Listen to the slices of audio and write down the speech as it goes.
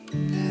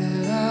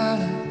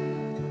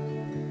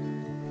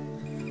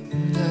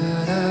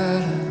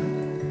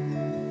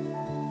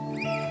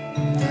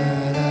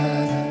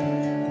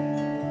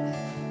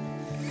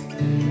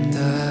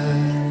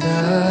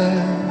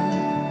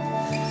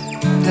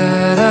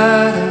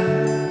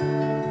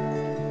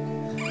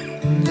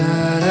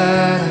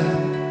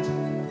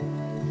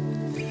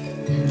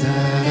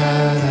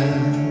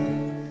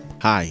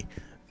Hi,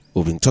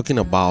 we've been talking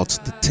about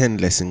the 10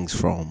 lessons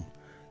from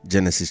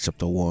Genesis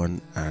chapter 1,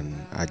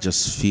 and I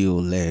just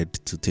feel led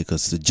to take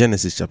us to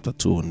Genesis chapter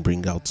 2 and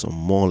bring out some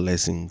more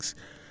lessons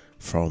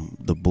from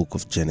the book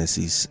of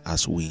Genesis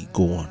as we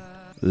go on.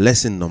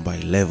 Lesson number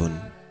 11,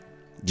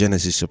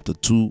 Genesis chapter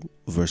 2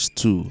 verse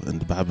 2, and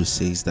the Bible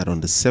says that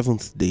on the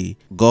seventh day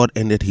God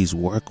ended his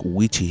work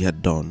which he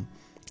had done,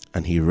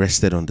 and he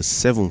rested on the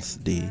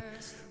seventh day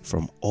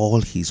from all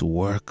his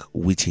work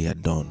which he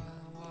had done.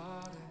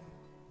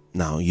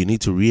 Now you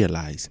need to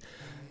realize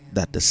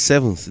that the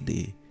seventh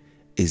day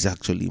is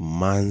actually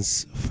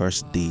man's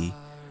first day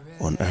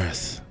on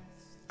earth,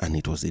 and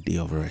it was a day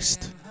of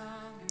rest.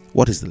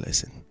 What is the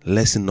lesson?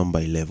 Lesson number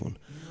 11.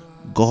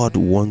 God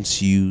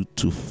wants you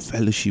to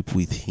fellowship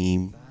with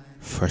him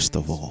first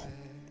of all.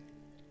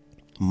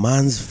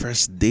 Man's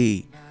first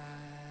day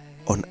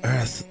on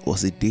earth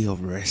was a day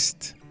of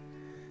rest.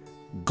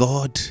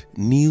 God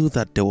knew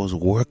that there was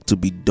work to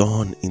be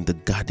done in the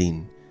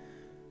garden,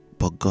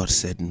 but God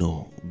said,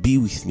 no, be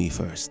with me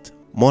first.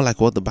 More like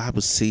what the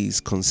Bible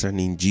says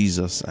concerning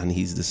Jesus and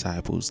his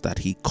disciples, that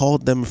he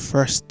called them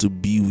first to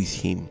be with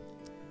him.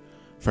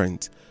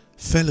 Friends,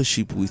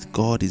 fellowship with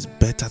God is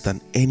better than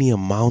any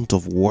amount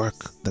of work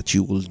that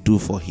you will do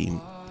for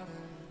him.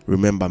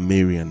 Remember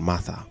Mary and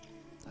Martha.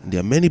 There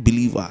are many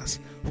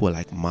believers who are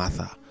like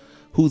Martha,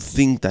 who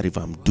think that if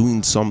I'm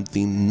doing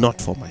something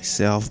not for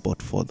myself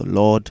but for the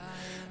Lord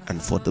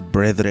and for the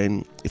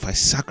brethren, if I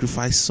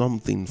sacrifice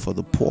something for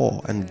the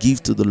poor and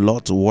give to the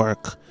Lord's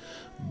work,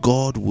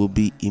 God will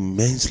be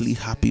immensely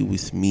happy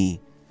with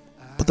me.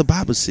 But the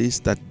Bible says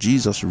that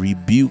Jesus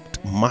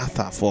rebuked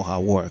Martha for her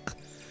work.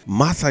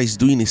 Martha is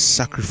doing a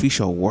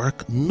sacrificial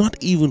work,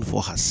 not even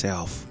for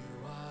herself.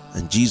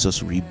 And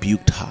Jesus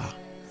rebuked her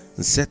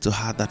and said to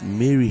her that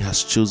Mary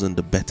has chosen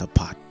the better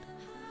part.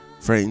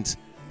 Friends,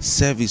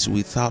 service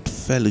without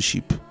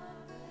fellowship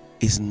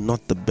is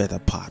not the better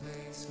part.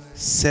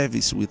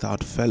 Service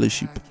without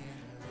fellowship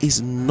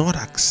is not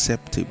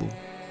acceptable.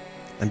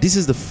 And this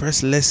is the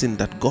first lesson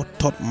that God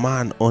taught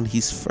man on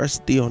his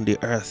first day on the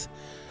earth,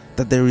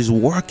 that there is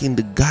work in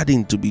the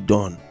garden to be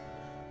done,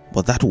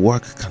 but that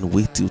work can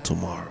wait till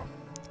tomorrow.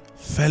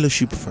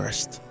 Fellowship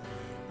first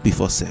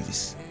before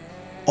service.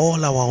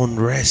 All our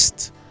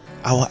unrest,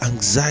 our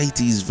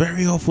anxiety is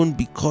very often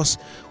because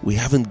we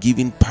haven't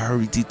given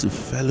priority to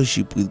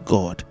fellowship with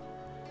God.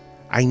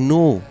 I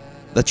know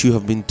that you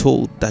have been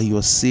told that you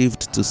are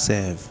saved to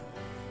serve,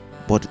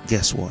 but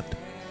guess what?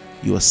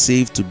 You are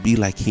saved to be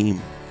like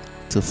him,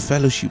 to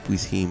fellowship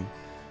with him,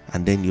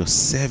 and then your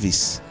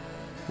service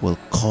will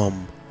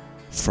come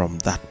from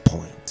that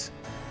point.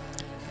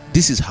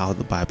 This is how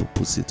the Bible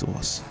puts it to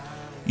us.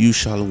 You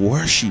shall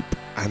worship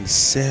and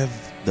serve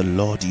the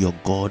Lord your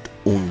God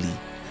only.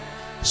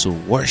 So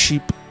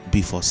worship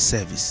before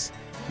service,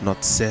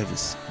 not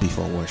service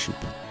before worship.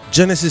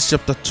 Genesis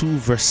chapter 2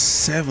 verse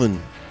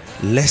 7,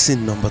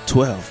 lesson number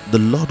 12. The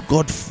Lord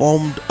God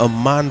formed a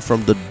man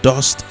from the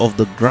dust of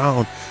the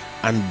ground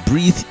and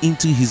breathed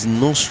into his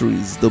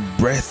nostrils the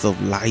breath of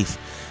life,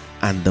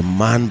 and the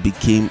man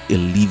became a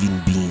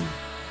living being.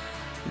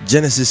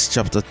 Genesis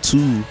chapter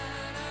 2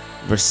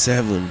 verse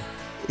 7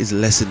 is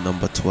lesson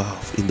number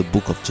 12 in the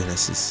book of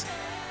Genesis.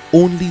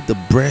 Only the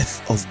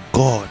breath of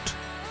God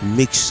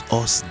makes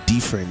us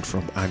different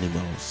from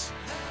animals.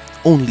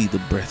 Only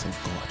the breath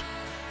of God.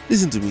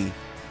 Listen to me.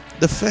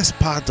 The first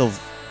part of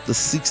the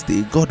sixth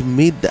day, God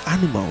made the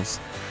animals,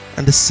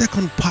 and the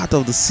second part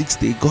of the sixth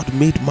day, God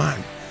made man.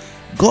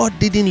 God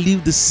didn't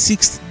leave the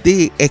sixth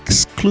day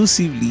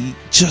exclusively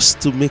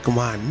just to make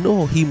man.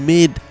 No, he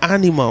made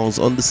animals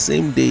on the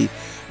same day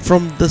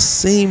from the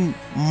same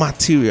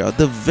material,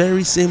 the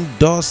very same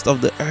dust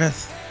of the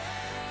earth.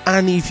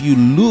 And if you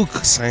look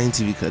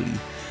scientifically,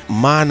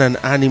 man and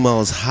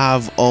animals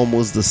have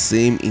almost the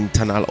same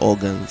internal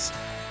organs,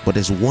 but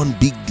there's one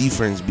big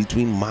difference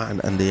between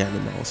man and the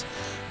animals.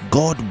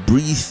 God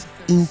breathed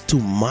into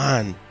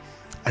man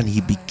and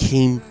he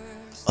became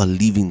a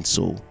living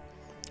soul.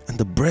 And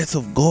the breath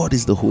of God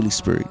is the Holy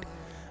Spirit.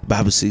 The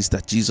Bible says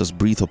that Jesus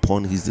breathed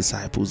upon his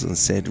disciples and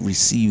said,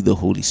 receive the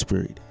Holy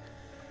Spirit.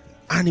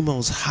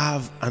 Animals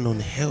have an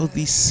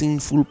unhealthy,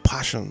 sinful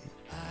passion,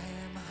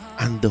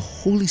 and the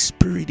Holy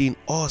Spirit in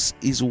us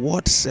is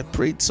what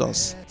separates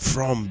us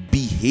from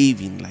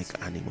behaving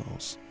like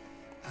animals.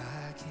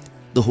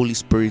 The Holy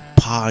Spirit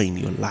power in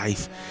your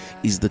life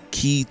is the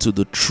key to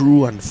the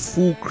true and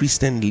full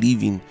Christian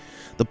living.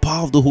 The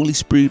power of the Holy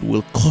Spirit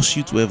will cause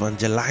you to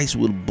evangelize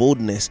with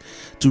boldness,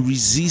 to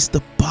resist the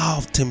power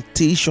of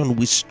temptation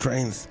with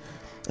strength.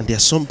 And there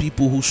are some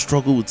people who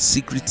struggle with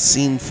secret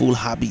sinful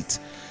habits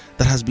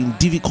that has been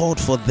difficult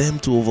for them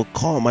to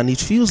overcome, and it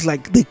feels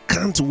like they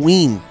can't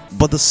win.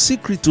 But the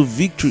secret to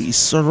victory is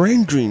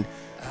surrendering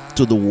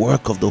to the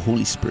work of the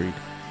Holy Spirit.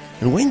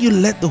 And when you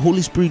let the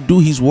Holy Spirit do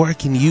his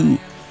work in you,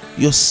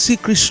 your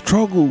secret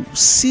struggle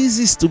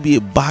ceases to be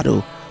a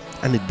battle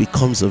and it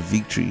becomes a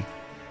victory.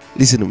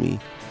 Listen to me.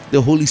 The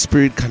Holy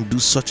Spirit can do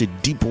such a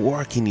deep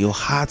work in your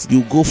heart.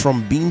 You go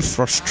from being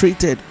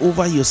frustrated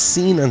over your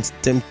sin and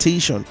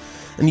temptation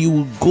And you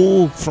will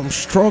go from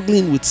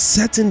struggling with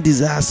certain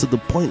desires to the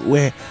point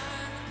where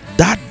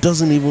that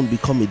doesn't even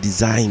become a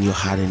desire in your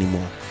heart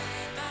anymore.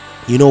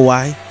 You know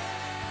why?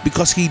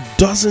 Because he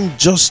doesn't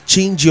just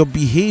change your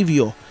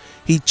behavior,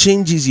 he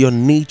changes your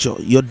nature,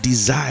 your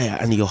desire,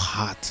 and your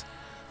heart.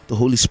 The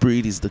Holy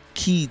Spirit is the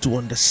key to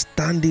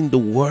understanding the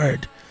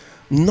word,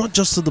 not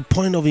just to the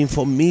point of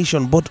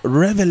information, but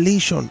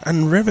revelation.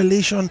 And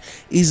revelation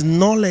is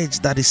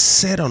knowledge that is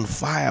set on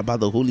fire by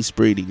the Holy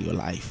Spirit in your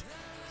life.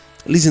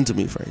 Listen to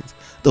me, friends.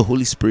 The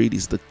Holy Spirit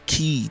is the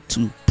key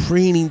to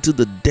praying into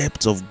the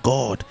depths of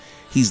God.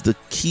 He's the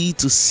key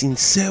to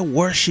sincere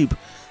worship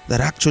that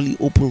actually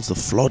opens the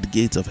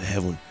floodgates of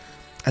heaven.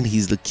 And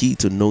he's the key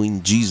to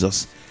knowing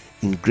Jesus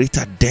in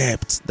greater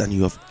depths than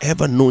you have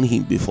ever known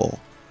him before.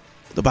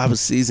 The Bible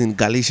says in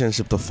Galatians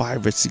chapter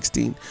 5 verse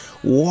 16,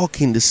 walk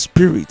in the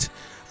Spirit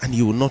and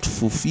you will not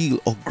fulfill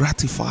or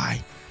gratify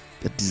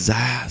the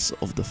desires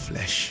of the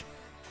flesh.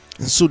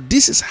 And so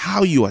this is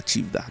how you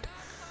achieve that.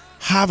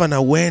 Have an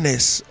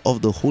awareness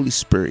of the Holy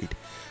Spirit.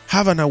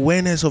 Have an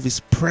awareness of his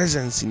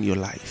presence in your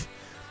life.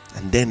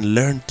 And then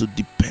learn to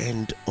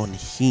depend on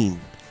him.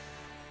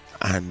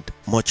 And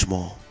much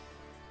more,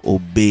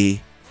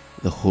 obey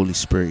the Holy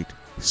Spirit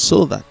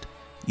so that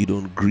you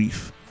don't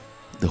grieve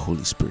the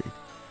Holy Spirit.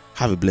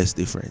 Have a blessed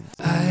day, friends.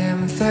 I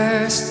am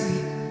thirsty.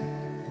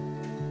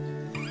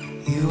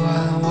 You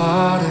are the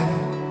water.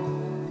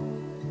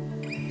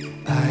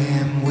 I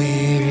am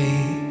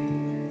weary.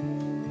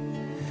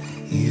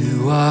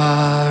 You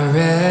are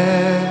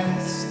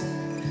rest.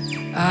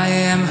 I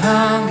am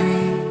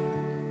hungry.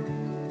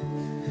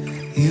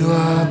 You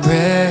are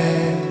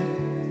bread.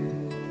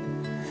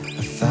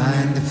 I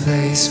find a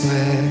place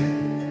where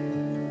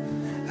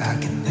I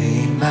can lay